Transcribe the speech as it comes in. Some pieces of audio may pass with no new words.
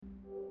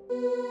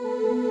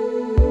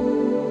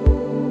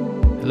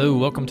Hello,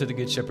 welcome to the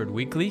Good Shepherd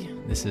Weekly.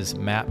 This is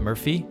Matt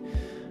Murphy.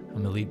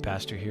 I'm the lead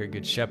pastor here at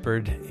Good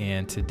Shepherd,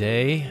 and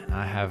today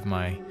I have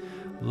my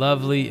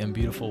lovely and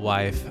beautiful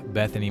wife,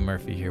 Bethany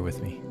Murphy, here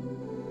with me.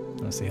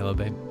 Want to say hello,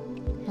 babe?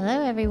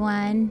 Hello,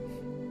 everyone.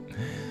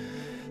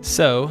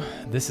 So,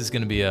 this is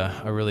going to be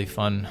a really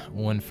fun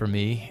one for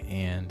me,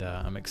 and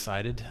I'm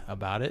excited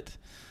about it.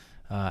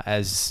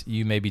 As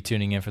you may be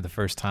tuning in for the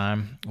first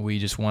time, we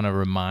just want to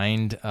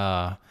remind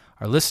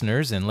our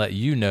listeners and let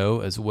you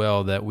know as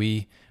well that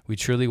we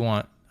truly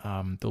want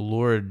the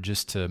Lord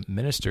just to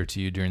minister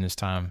to you during this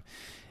time,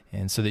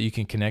 and so that you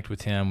can connect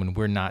with Him when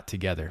we're not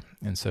together.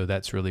 And so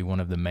that's really one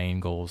of the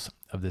main goals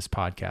of this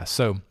podcast.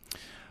 So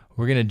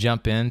we're going to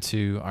jump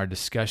into our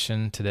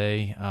discussion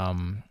today.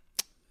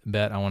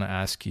 Bet, I want to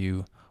ask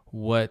you,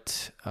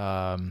 what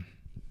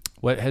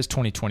has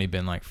 2020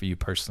 been like for you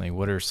personally?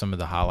 What are some of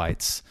the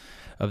highlights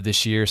of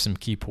this year, some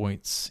key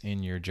points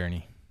in your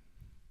journey?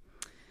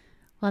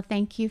 Well,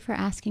 thank you for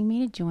asking me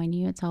to join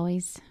you. It's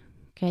always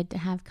good to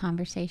have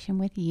conversation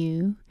with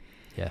you.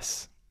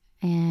 Yes.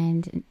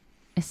 And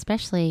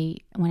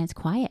especially when it's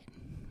quiet.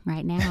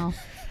 Right now,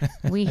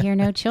 we hear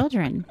no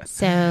children.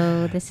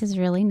 So this is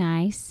really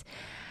nice.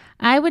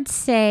 I would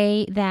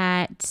say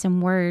that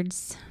some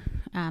words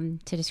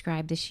to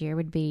describe this year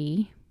would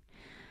be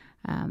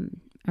a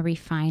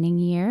refining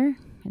year.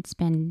 It's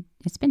been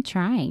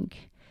trying.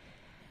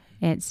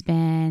 It's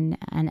been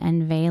an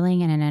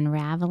unveiling and an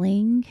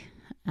unraveling.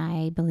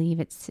 I believe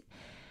it's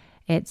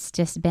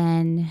just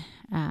been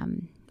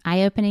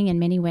eye-opening in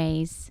many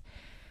ways.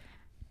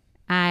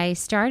 I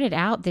started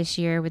out this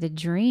year with a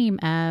dream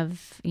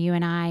of you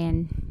and I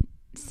and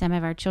some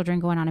of our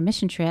children going on a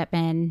mission trip,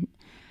 and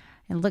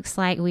it looks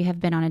like we have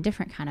been on a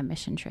different kind of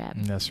mission trip.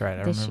 That's right.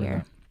 I this remember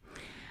year.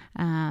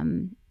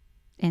 that.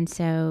 And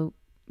so,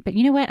 but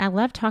you know what? I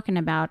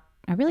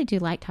really do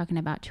like talking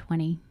about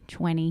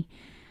 2020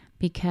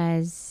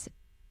 because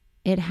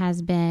it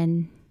has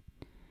been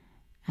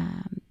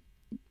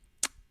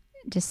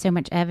just so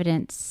much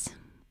evidence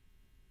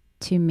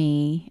to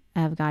me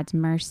of God's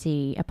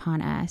mercy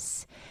upon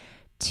us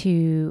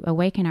to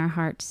awaken our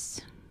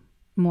hearts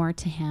more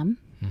to Him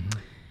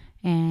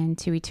and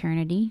to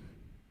eternity,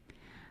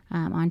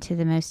 onto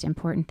the most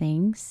important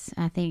things.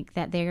 I think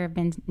that there have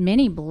been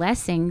many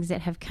blessings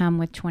that have come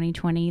with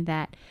 2020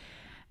 that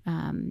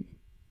I've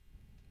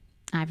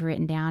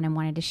written down and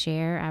wanted to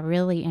share. I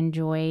really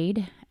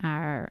enjoyed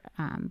our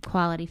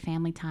quality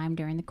family time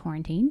during the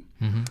quarantine.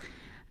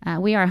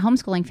 We are a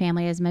homeschooling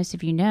family, as most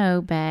of you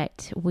know,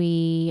 but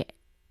we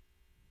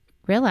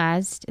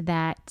realized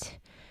that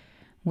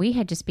we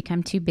had just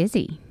become too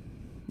busy.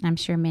 I'm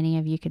sure many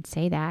of you could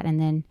say that.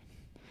 And then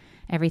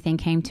everything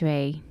came to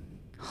a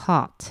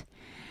halt.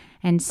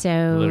 And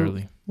so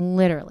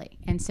literally.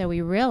 And so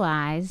we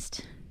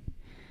realized,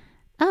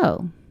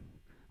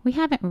 we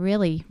haven't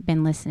really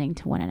been listening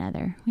to one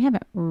another. We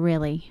haven't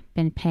really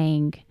been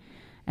paying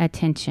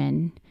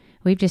attention.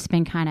 We've just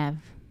been kind of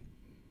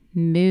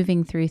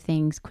moving through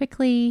things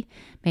quickly,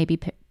 maybe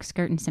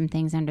skirting some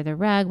things under the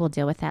rug. We'll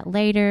deal with that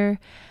later.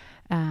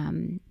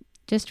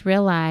 Just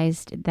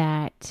realized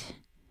that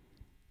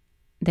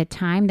the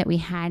time that we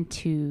had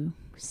to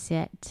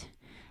sit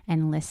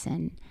and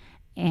listen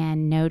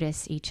and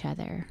notice each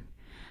other,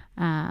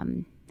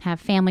 have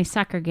family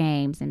soccer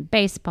games and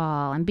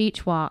baseball and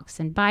beach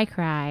walks and bike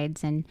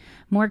rides and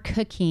more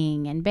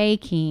cooking and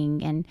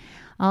baking and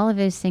all of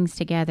those things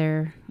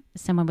together.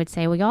 Someone would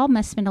say, well, y'all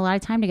must spend a lot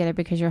of time together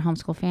because you're a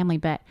homeschool family,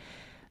 but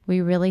we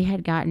really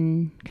had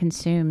gotten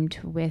consumed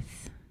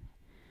with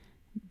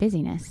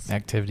busyness.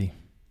 Activity.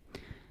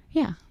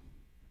 Yeah,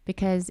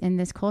 because in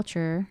this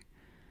culture,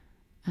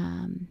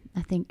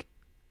 I think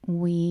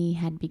we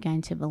had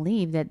begun to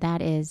believe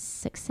that is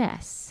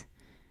success.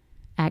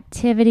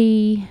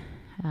 Activity,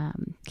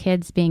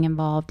 kids being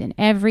involved in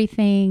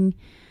everything.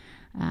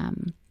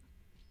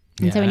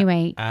 So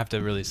anyway. I have to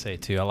really say,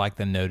 too, I like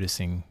the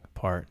noticing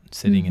part,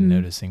 sitting and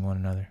noticing one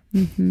another.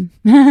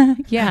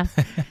 Yeah,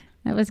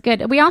 that was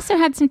good. We also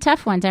had some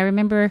tough ones. I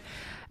remember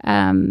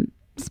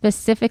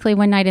specifically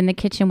one night in the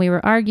kitchen we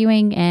were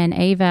arguing, and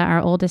Ava, our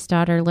oldest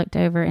daughter, looked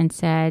over and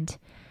said,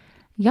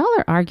 y'all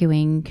are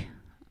arguing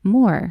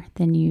more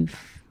than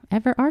you've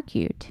ever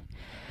argued.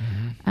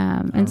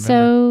 And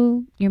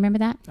so you remember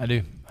that? I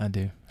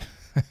do.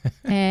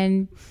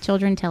 And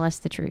children tell us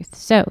the truth.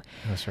 So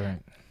that's right.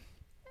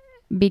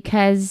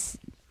 Because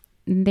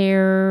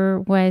there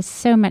was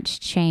so much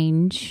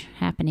change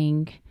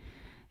happening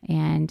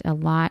and a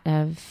lot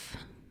of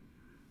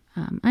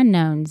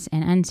unknowns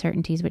and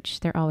uncertainties, which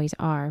there always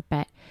are.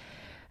 But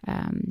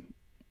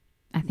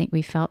I think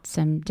we felt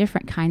some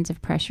different kinds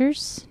of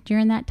pressures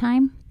during that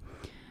time.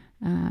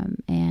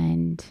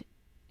 And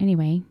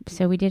anyway,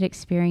 so we did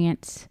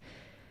experience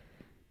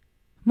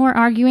more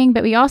arguing,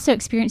 but we also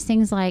experienced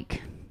things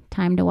like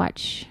time to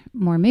watch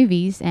more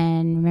movies.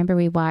 And remember,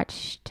 we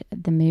watched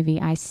the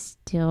movie I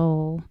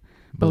Still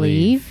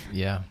Believe.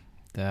 Yeah,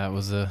 that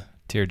was a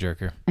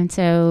tearjerker. And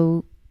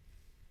so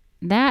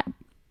that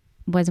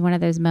was one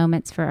of those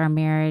moments for our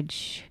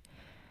marriage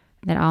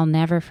that I'll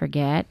never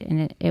forget.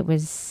 And it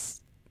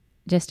was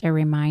just a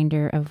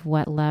reminder of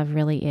what love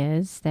really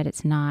is, that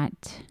it's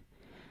not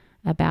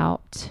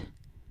about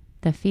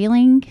the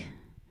feeling,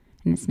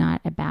 and it's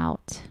not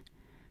about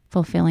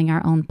fulfilling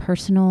our own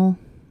personal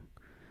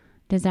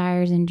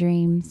desires and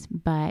dreams,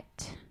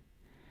 but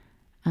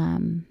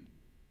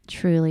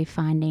truly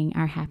finding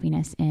our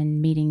happiness in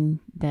meeting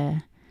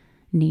the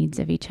needs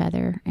of each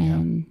other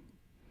and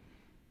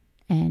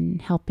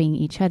helping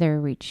each other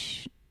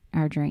reach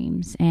our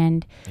dreams,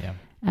 and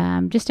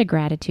just a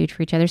gratitude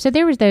for each other. So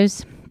there was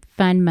those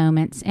fun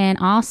moments. And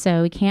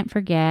also we can't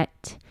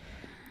forget,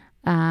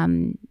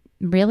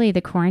 really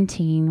the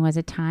quarantine was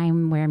a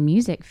time where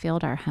music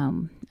filled our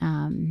home.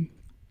 And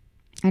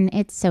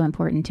it's so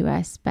important to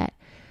us, but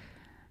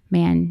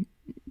man,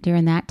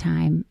 during that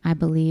time, I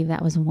believe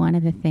that was one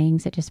of the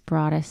things that just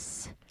brought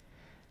us,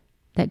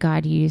 that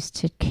God used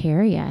to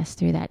carry us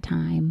through that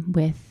time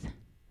with,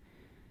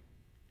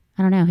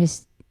 I don't know,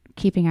 his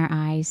keeping our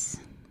eyes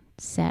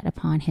set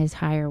upon his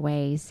higher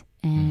ways.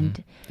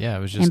 And it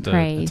was just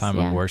a time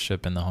of yeah.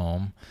 worship in the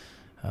home.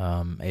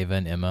 Ava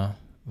and Emma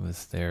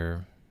with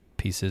their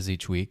pieces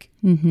each week.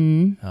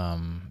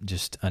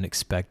 Just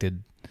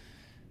unexpected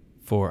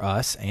for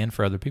us and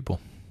for other people.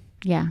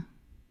 Yeah.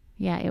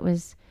 It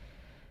was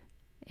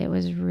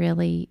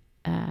really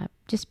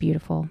just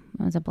beautiful.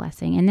 It was a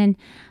blessing. And then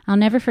I'll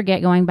never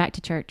forget going back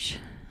to church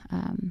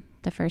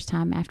the first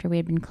time after we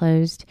had been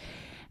closed.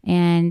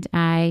 And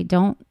I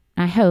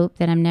hope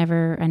that I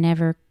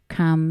never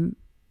come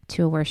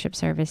to a worship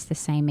service the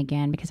same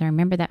again, because I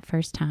remember that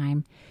first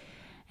time,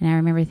 and I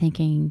remember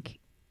thinking,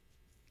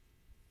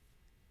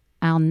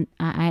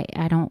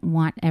 I don't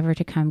want ever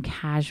to come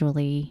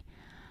casually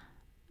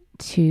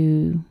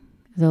to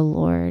the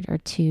Lord or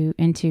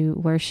into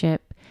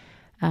worship,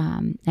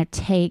 and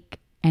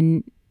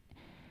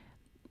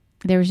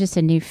there was just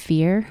a new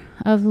fear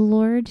of the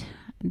Lord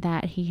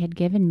that he had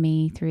given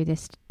me through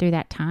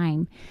that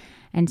time.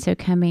 And so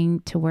coming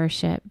to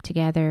worship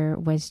together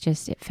was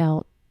just, it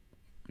felt,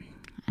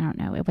 I don't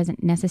know, it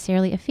wasn't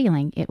necessarily a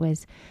feeling. It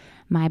was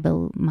my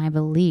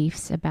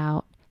beliefs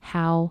about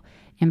how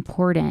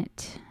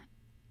important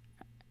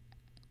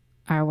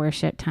our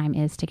worship time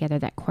is together,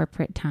 that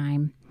corporate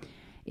time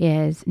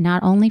is,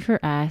 not only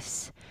for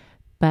us,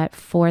 but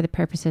for the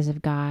purposes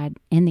of God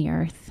in the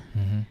earth.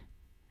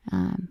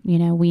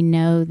 We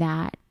know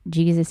that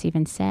Jesus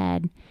even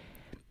said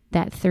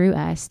that through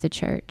us, the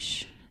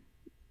church,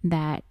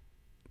 that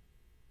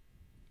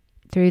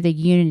through the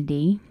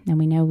unity, and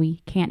we know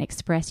we can't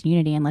express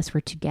unity unless we're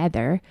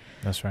together.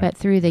 That's right. But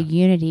through the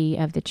unity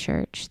of the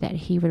church, that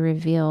he would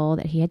reveal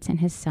that he had sent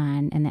his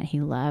son and that he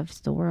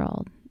loves the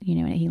world,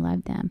 and he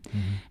loved them.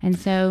 And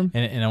so...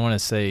 And I want to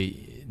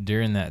say,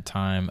 during that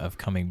time of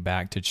coming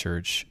back to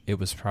church, it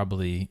was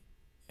probably,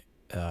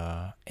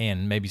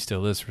 and maybe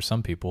still is for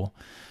some people,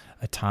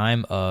 a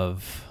time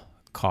of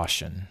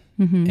caution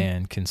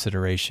and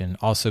consideration.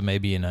 Also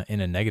maybe in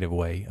a negative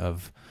way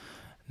of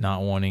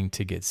not wanting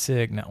to get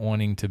sick, not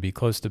wanting to be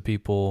close to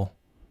people,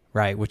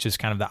 right? Which is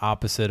kind of the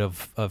opposite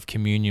of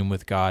communion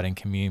with God and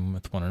communion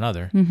with one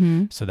another.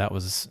 So that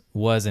was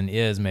and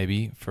is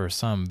maybe for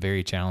some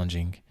very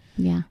challenging.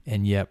 Yeah.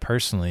 And yet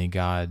personally,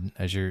 God,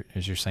 as you're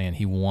saying,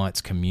 he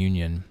wants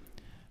communion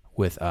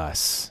with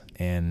us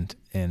and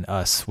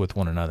us with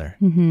one another.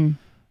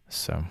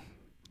 So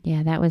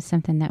yeah, that was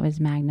something that was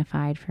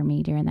magnified for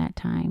me during that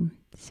time.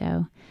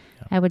 So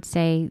I would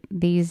say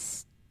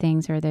these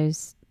things are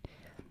those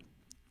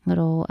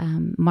little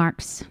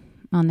marks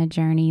on the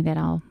journey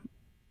that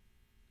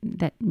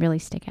really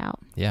stick out.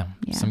 Yeah,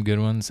 some good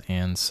ones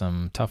and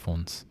some tough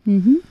ones.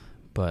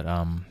 But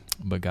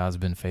God's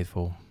been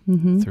faithful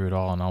through it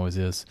all and always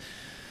is.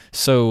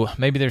 So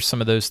maybe there's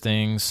some of those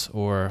things,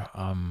 or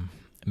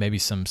maybe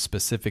some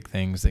specific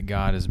things that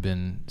God has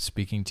been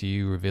speaking to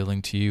you,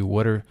 revealing to you.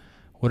 What are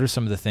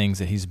some of the things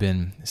that he's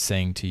been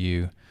saying to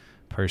you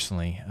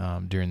personally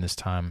during this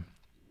time?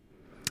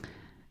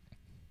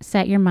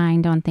 Set your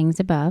mind on things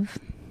above,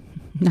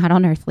 not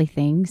on earthly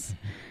things,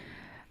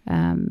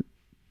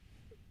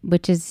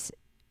 which is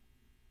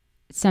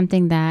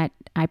something that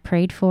I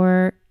prayed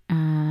for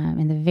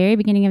in the very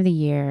beginning of the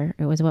year.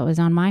 It was what was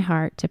on my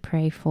heart to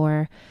pray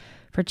for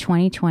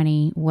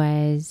 2020,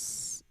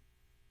 was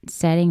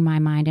setting my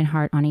mind and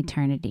heart on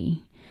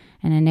eternity.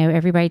 And I know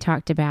everybody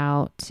talked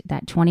about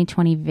that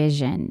 2020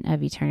 vision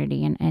of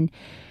eternity.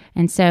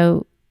 And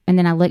so, and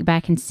then I look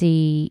back and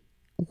see,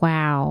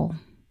 wow,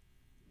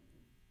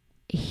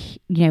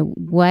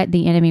 what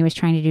the enemy was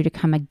trying to do to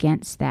come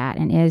against that,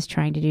 and is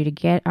trying to do to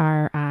get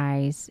our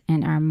eyes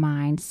and our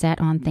minds set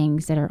on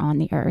things that are on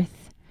the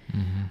earth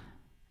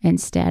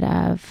instead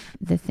of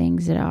the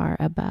things that are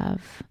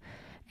above.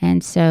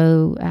 And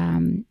so,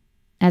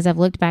 as I've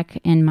looked back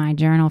in my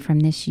journal from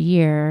this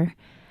year,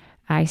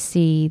 I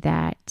see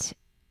that,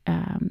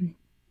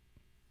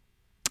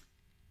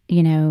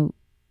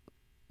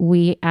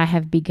 I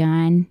have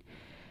begun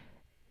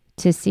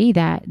to see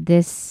that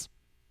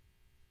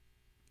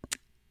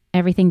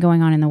everything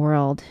going on in the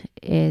world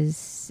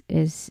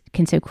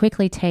can so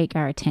quickly take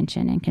our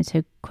attention, and can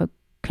so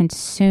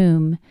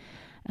consume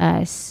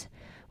us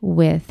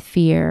with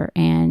fear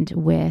and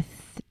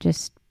with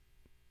just,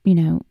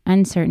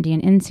 uncertainty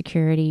and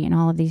insecurity and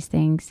all of these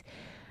things.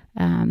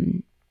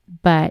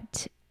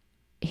 But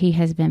he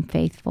has been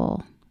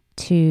faithful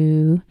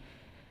to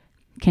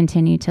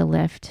continue to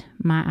lift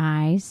my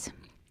eyes.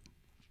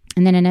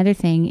 And then another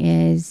thing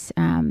is,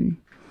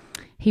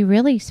 he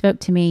really spoke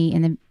to me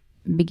in the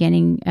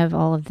beginning of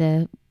all of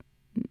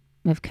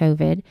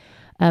COVID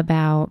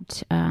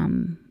about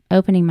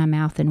opening my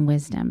mouth in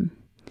wisdom.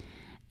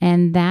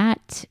 And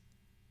that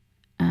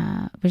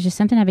was just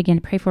something I began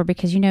to pray for,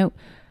 because,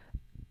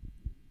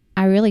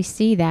 I really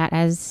see that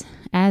as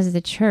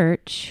the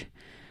church,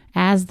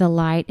 as the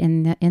light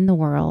in the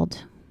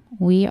world,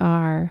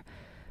 we're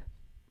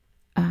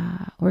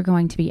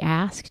going to be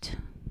asked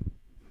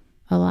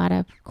a lot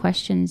of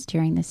questions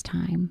during this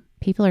time.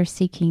 People are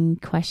seeking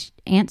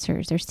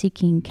answers. They're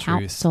seeking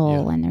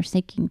counsel, and they're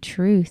seeking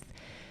truth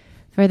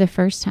for the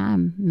first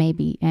time,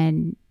 maybe.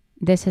 And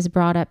this has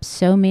brought up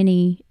so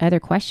many other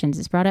questions.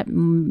 It's brought up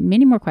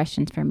many more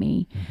questions for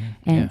me,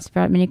 and it's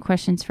brought up many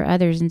questions for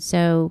others. And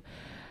so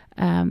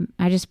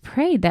I just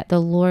prayed that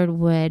the Lord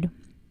would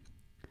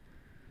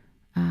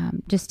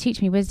just teach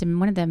me wisdom.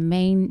 One of the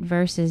main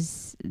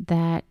verses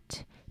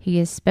that he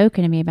has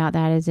spoken to me about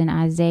that is in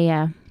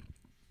Isaiah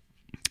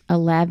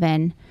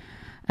 11,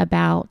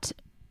 about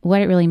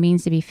what it really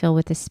means to be filled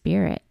with the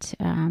Spirit.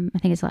 I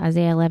think it's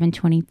Isaiah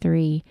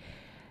 11:23.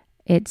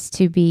 It's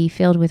to be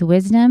filled with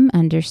wisdom,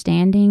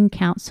 understanding,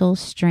 counsel,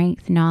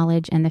 strength,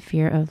 knowledge, and the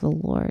fear of the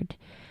Lord.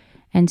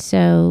 And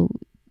so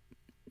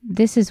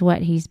this is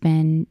what he's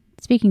been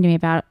speaking to me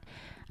about.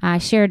 I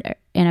shared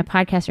in a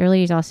podcast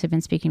earlier, he's also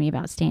been speaking to me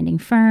about standing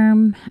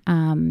firm,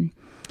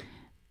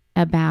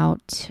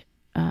 about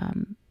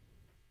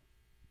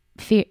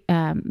fear,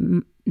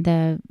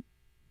 the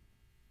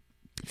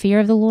fear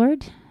of the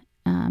Lord.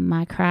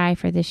 My cry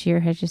for this year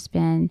has just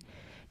been,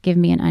 give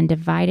me an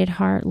undivided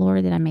heart,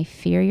 Lord, that I may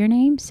fear your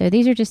name. So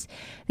these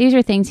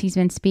are things he's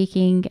been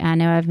speaking. I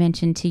know I've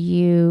mentioned to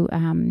you,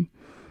 and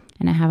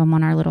I have them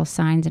on our little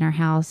signs in our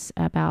house,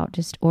 about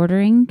just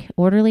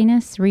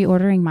orderliness,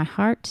 reordering my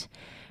heart,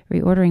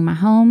 reordering my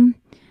home,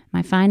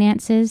 my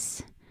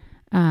finances,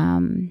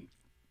 and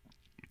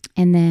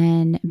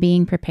then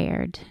being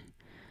prepared.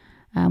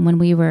 When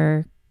we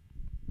were,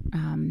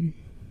 I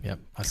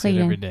see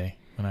it every day.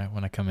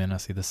 When I come in, I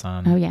see the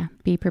sign. Oh yeah,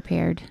 be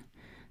prepared.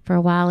 For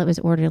a while it was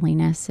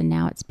orderliness, and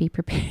now it's be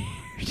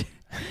prepared.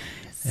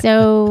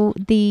 So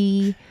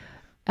the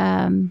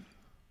meaning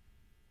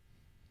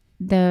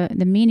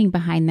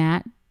behind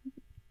that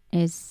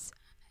is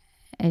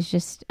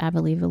just, I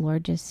believe the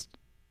Lord just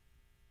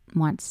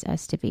wants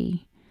us to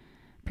be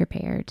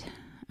prepared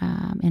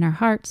in our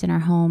hearts, in our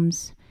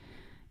homes,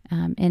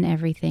 in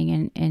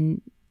everything,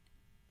 and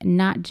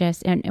not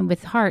just, and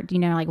with heart,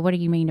 like, what do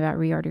you mean about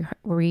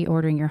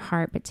reordering your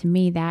heart? But to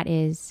me, that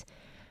is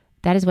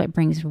what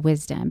brings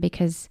wisdom,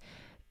 because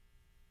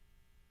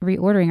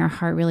reordering our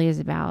heart really is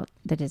about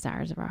the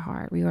desires of our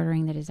heart,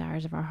 reordering the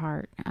desires of our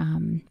heart.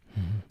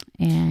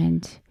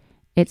 And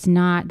it's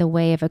not the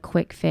way of a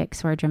quick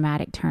fix or a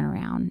dramatic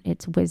turnaround.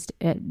 It's wisdom.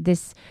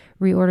 This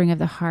reordering of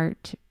the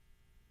heart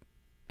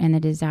and the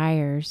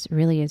desires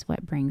really is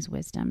what brings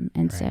wisdom.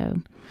 And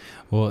so,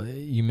 well,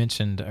 you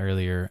mentioned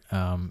earlier,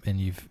 and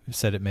you've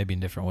said it maybe in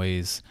different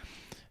ways,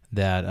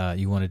 that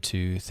you wanted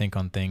to think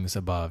on things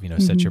above,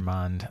 set your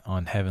mind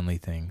on heavenly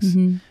things.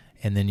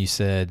 And then you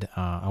said,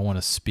 I want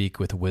to speak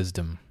with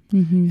wisdom.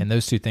 And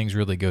those two things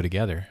really go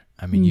together.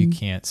 I mean, you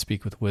can't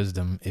speak with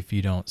wisdom if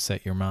you don't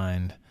set your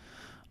mind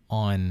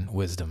on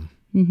wisdom,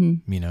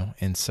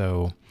 and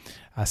so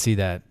I see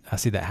that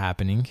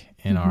happening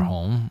in our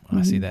home.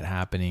 I see that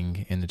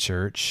happening in the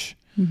church.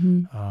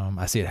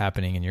 I see it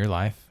happening in your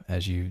life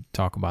as you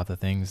talk about the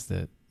things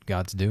that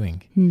God's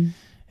doing.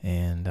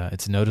 And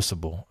it's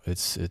noticeable.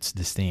 It's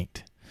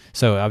distinct.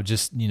 So I was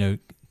just,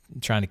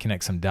 trying to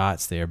connect some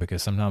dots there,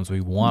 because sometimes we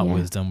want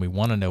wisdom. We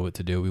want to know what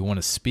to do. We want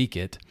to speak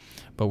it,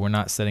 but we're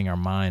not setting our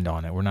mind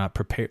on it. We're not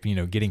prepared,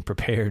 getting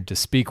prepared to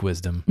speak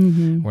wisdom.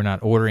 We're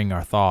not ordering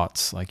our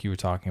thoughts like you were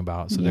talking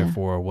about. So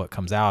therefore what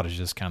comes out is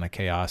just kind of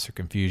chaos or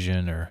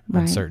confusion or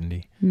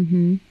uncertainty.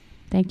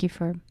 Thank you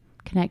for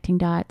connecting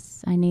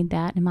dots. I need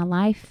that in my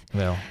life.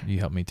 Well, you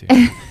help me too.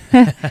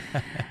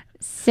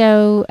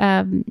 So,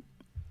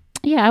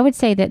 I would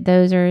say that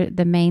those are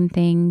the main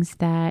things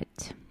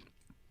that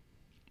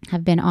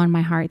have been on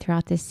my heart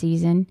throughout this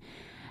season.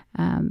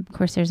 Of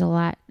course, there's a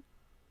lot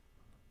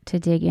to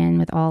dig in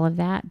with all of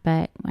that,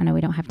 but I know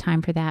we don't have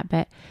time for that.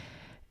 But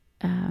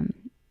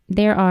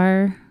there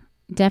are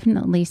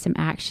definitely some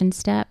action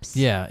steps.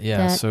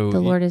 That so the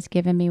Lord has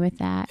given me with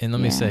that. And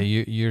let me say,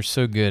 you're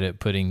so good at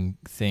putting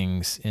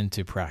things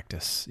into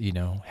practice.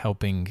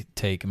 Helping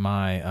take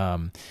my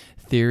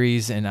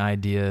theories and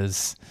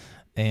ideas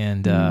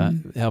and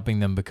helping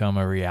them become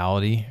a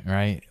reality,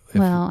 right?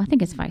 Well, I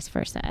think it's vice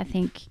versa. I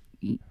think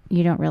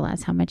you don't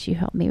realize how much you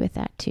helped me with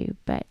that too,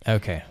 but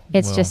okay,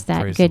 it's just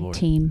that good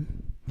team.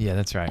 Yeah,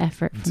 that's right.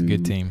 Effort. It's a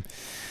good team.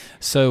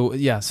 So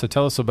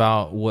tell us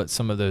about what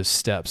some of those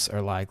steps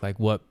are like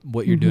what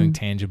you're doing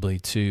tangibly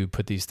to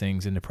put these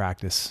things into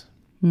practice.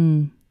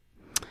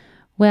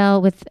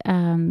 Well, with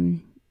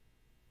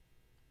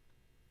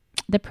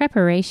the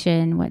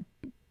preparation,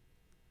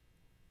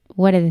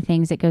 one of the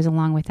things that goes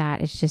along with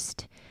that is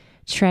just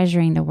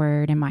treasuring the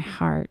word in my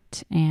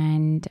heart.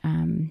 And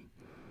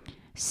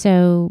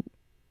so,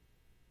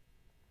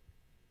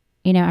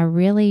 I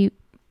really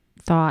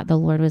thought the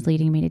Lord was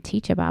leading me to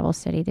teach a Bible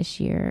study this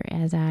year.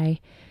 As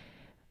I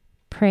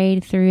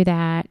prayed through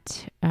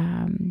that,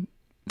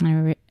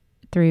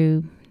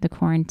 through the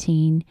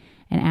quarantine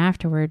and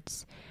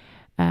afterwards,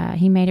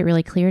 he made it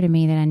really clear to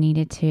me that I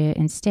needed to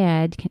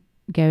instead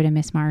go to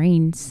Miss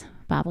Maureen's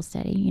Bible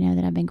study,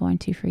 that I've been going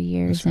to for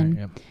years. That's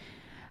right,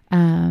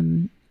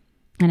 and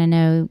I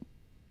know,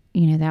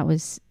 that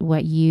was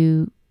what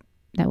you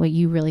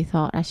really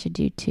thought I should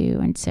do too.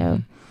 And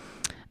so,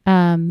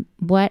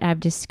 what I've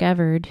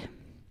discovered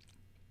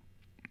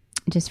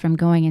just from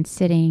going and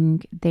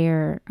sitting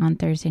there on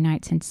Thursday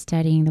nights and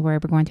studying the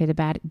Word, we're going through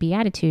the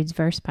Beatitudes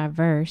verse by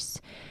verse,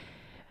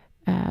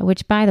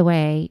 which, by the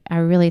way, I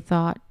really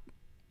thought,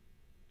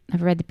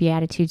 I've read the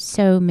Beatitudes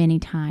so many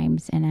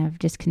times, and I've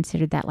just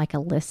considered that like a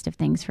list of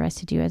things for us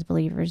to do as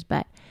believers,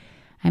 but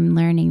I'm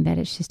learning that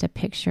it's just a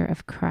picture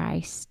of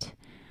Christ,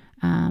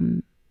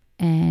 and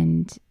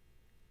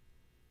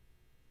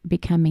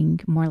becoming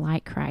more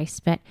like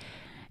Christ. But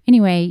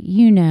anyway,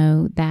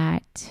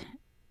 that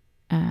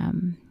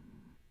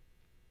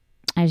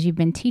as you've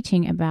been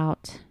teaching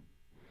about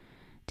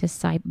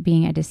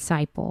being a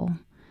disciple,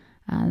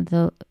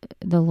 the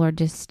Lord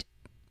just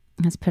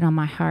has put on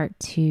my heart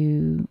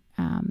to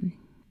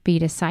be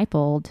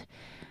discipled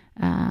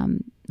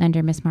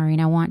under Miss Maureen.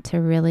 I want to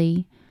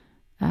really,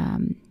 I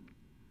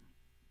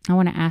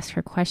want to ask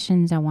her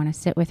questions. I want to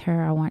sit with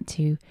her. I want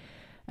to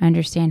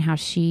understand how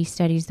she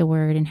studies the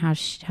Word and how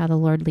the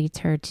Lord leads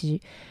her to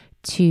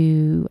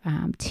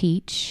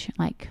teach.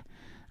 Like,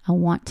 I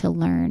want to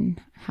learn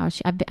how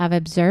I've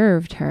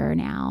observed her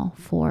now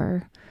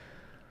for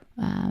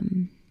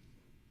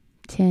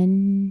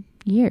 10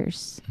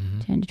 years,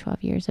 10 to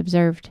 12 years,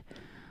 observed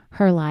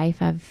her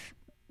life.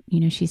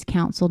 She's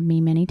counseled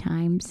me many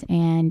times,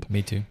 and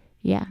me too.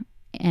 Yeah.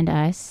 And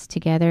us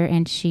together.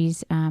 And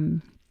she's, I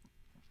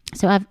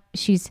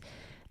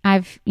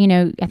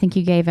think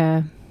you gave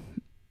a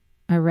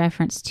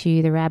reference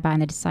to the rabbi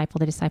and the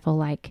disciple,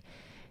 like,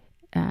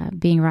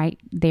 being right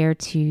there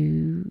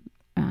to,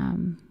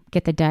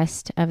 get the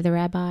dust of the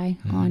rabbi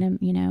on him,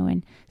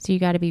 and so you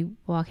got to be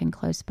walking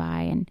close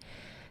by. And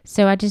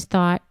so I just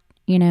thought,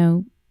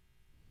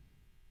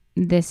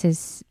 this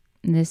is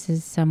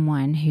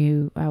someone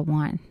who I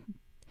want.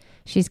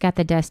 She's got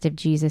the dust of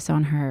Jesus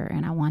on her,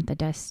 and I want the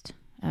dust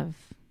of,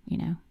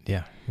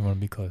 Yeah, you want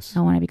to be close. I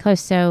want to be close.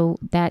 So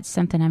that's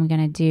something I'm going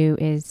to do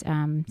is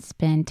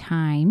spend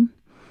time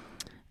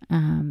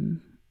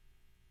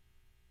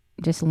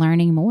just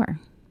learning more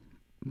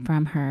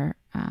from her.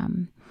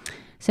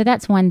 So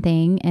that's one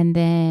thing. And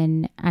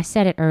then I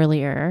said it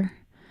earlier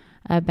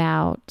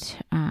about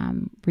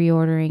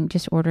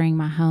ordering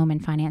my home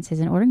and finances.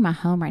 And ordering my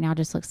home right now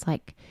just looks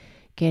like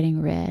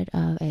getting rid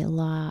of a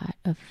lot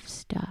of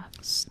stuff.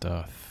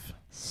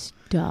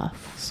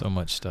 So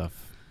much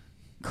stuff.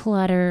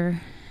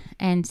 Clutter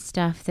and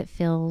stuff that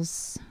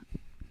fills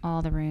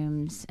all the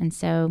rooms. And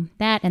so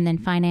that, and then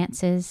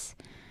finances,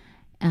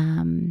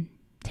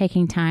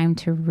 taking time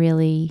to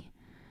really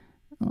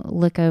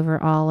look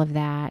over all of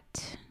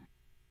that.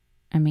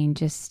 I mean,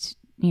 just,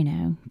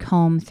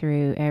 comb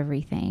through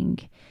everything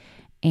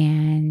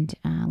and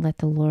let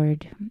the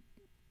Lord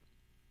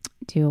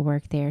do a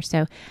work there.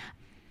 So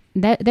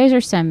those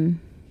are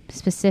some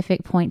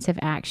specific points of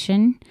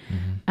action.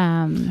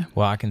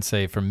 Well, I can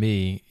say for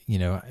me,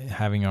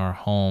 having our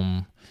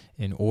home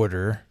in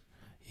order,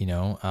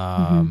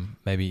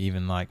 maybe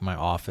even like my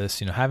office,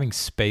 having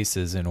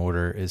spaces in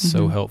order is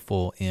so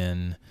helpful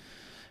in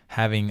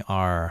having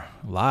our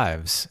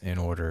lives in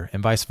order,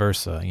 and vice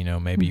versa.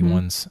 Maybe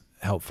one's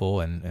helpful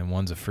and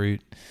one's a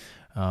fruit.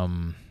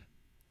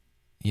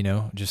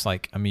 Just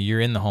like, you're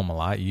in the home a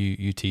lot.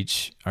 You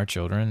teach our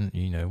children,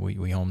 we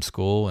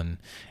homeschool, and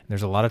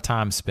there's a lot of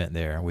time spent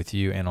there with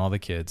you and all the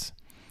kids.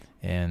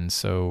 And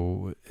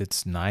so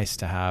it's nice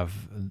to have,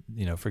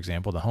 for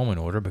example, the home in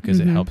order, because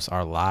it helps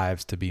our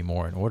lives to be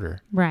more in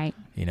order. Right.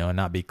 And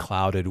not be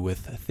clouded with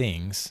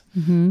things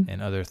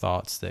and other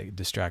thoughts that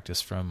distract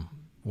us from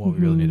what we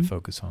really need to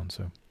focus on.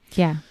 So,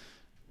 yeah,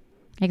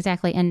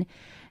 exactly. And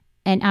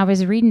I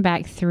was reading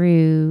back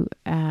through,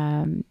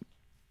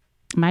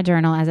 my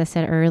journal, as I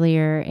said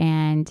earlier,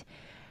 and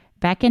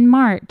back in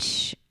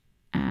March,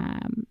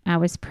 I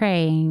was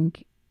praying.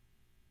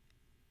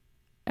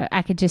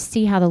 I could just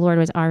see how the Lord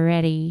was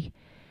already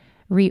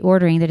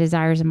reordering the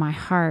desires of my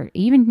heart,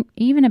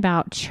 even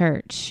about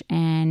church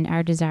and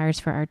our desires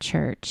for our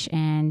church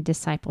and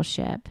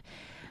discipleship.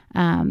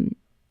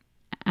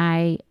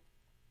 I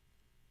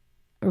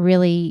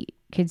really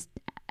could,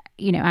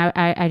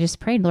 I just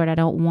prayed, Lord, I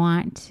don't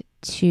want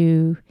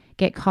to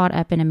get caught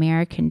up in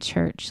American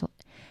church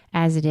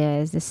as it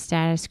is, the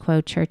status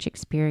quo church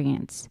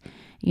experience,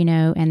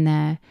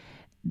 and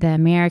the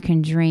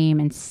American dream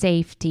and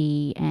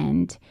safety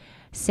and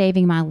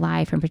saving my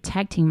life and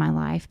protecting my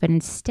life, but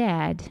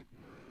instead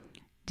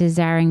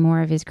desiring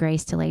more of His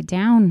grace to lay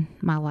down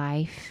my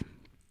life.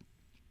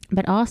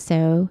 But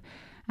also,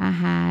 I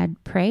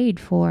had prayed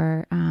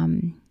for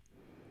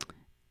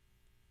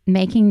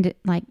making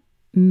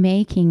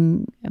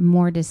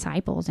more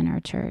disciples in our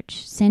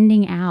church,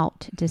 sending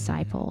out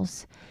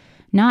disciples,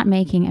 not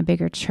making a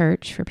bigger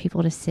church for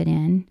people to sit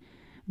in,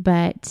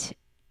 but,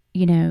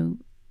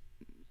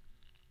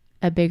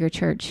 a bigger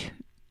church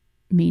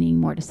meaning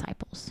more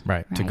disciples.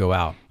 Right. To go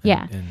out.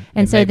 Yeah.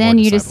 And so then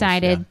you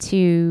decided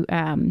to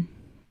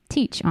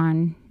teach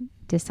on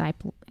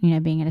disciple,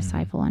 being a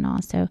disciple and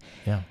all. So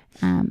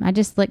I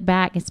just look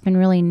back. It's been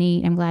really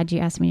neat. I'm glad you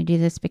asked me to do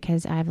this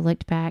because I've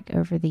looked back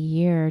over the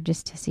year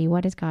just to see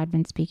what has God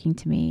been speaking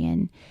to me.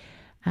 And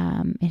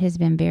it has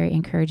been very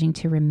encouraging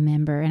to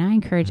remember. And I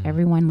encourage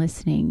everyone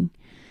listening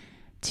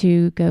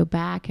to go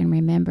back and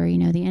remember,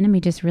 the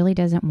enemy just really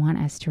doesn't want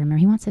us to remember.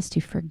 He wants us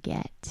to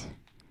forget.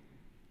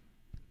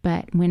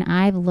 But when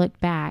I look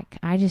back,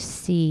 I just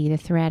see the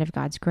thread of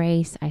God's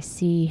grace. I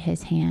see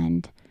His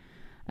hand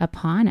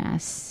upon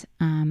us.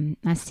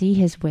 I see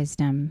His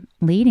wisdom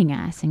leading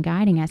us and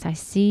guiding us. I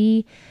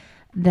see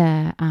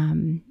the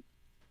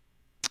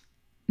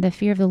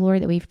fear of the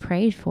Lord that we've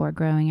prayed for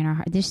growing in our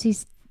heart. There's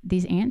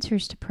these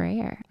answers to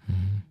prayer.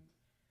 Mm-hmm.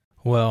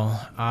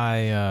 Well,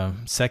 I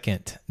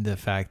second the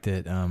fact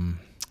that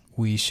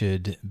we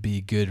should be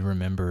good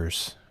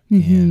rememberers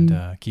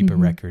and keep a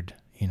record.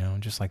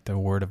 Just like the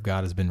Word of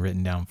God has been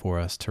written down for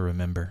us to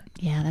remember.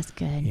 Yeah, that's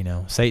good.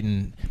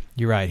 Satan,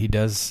 you're right. He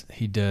does.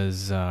 He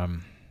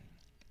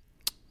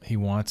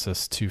wants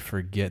us to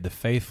forget the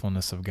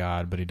faithfulness of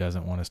God, but he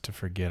doesn't want us to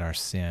forget our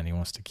sin. He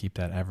wants to keep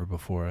that ever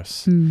before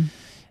us. And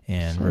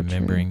so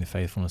remembering the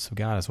faithfulness of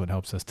God is what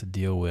helps us to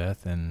deal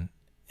with and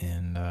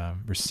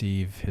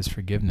receive His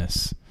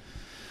forgiveness.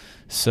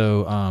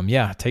 So,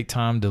 take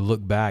time to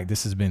look back.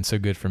 This has been so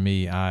good for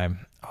me. I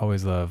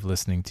always love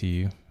listening to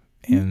you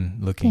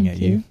and looking at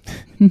you,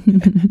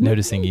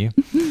 noticing you.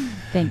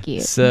 Thank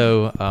you.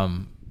 So,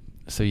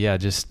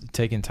 just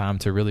taking time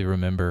to really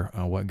remember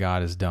what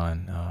God has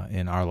done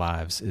in our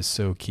lives is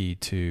so key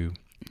to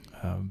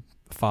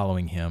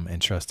following Him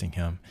and trusting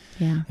Him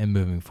and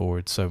moving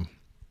forward. So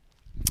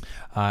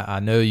I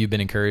know you've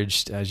been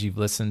encouraged as you've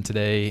listened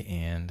today,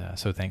 and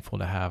so thankful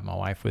to have my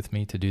wife with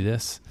me to do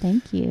this.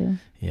 Thank you.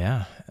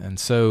 Yeah. And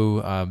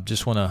so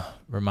just want to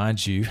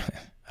remind you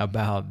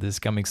about this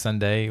coming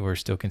Sunday. We're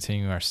still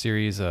continuing our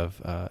series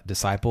of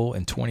Disciple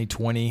in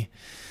 2020.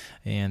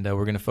 And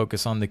we're going to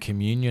focus on the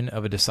communion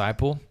of a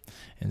disciple.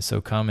 And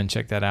so come and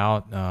check that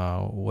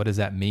out. What does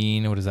that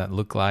mean? What does that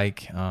look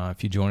like?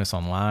 If you join us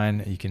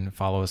online, you can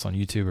follow us on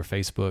YouTube or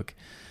Facebook.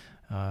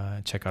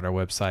 Check out our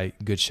website,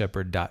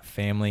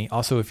 goodshepherd.family.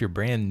 Also, if you're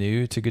brand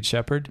new to Good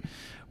Shepherd,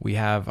 we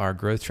have our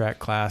Growth Track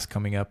class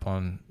coming up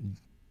on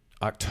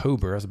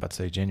October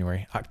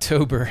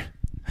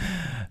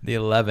the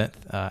 11th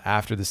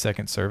after the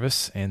second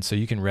service. And so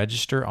you can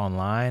register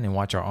online and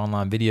watch our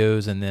online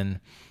videos, and then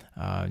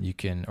you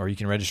can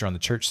register on the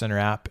Church Center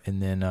app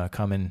and then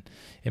come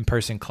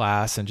in-person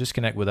class and just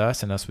connect with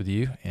us and us with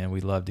you. And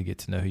we'd love to get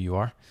to know who you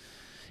are.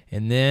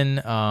 And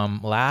then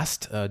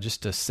last,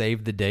 just to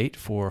save the date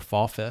for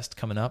Fall Fest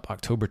coming up,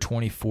 October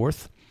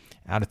 24th,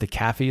 out at the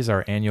Cafes,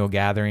 our annual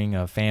gathering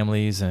of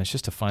families. And it's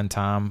just a fun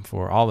time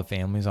for all the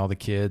families, all the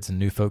kids and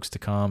new folks to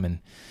come.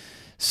 And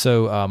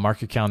so mark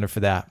your calendar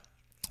for that.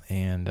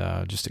 And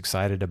just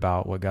excited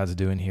about what God's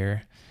doing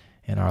here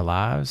in our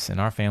lives, in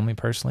our family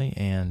personally,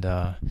 and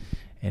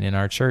in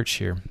our church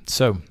here.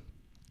 So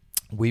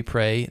we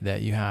pray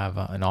that you have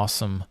an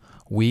awesome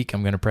week.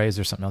 I'm going to pray. Is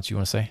there something else you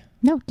want to say?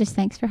 No, just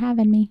thanks for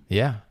having me.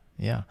 Yeah.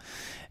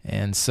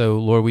 And so,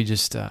 Lord, we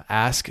just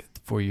ask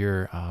for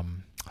your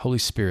Holy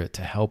Spirit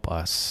to help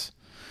us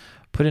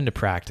put into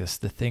practice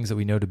the things that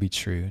we know to be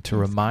true, to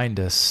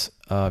remind us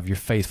of your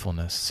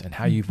faithfulness and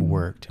how you've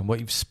worked and what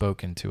you've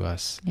spoken to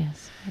us.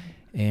 Yes.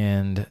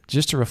 And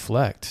just to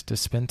reflect, to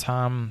spend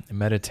time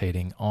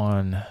meditating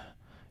on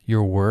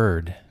your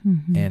word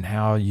and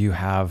how you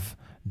have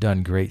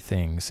done great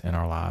things in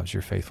our lives,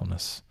 your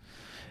faithfulness.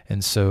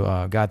 And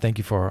so, God, thank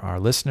you for our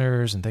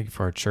listeners and thank you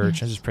for our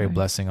church. I just pray a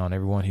blessing on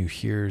everyone who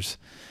hears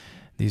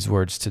these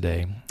words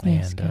today.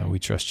 Yes, and we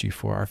trust you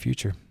for our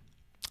future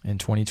in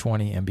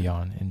 2020 and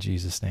beyond. In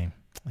Jesus' name,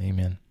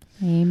 amen.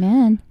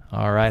 Amen.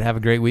 All right. Have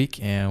a great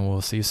week, and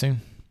we'll see you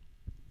soon.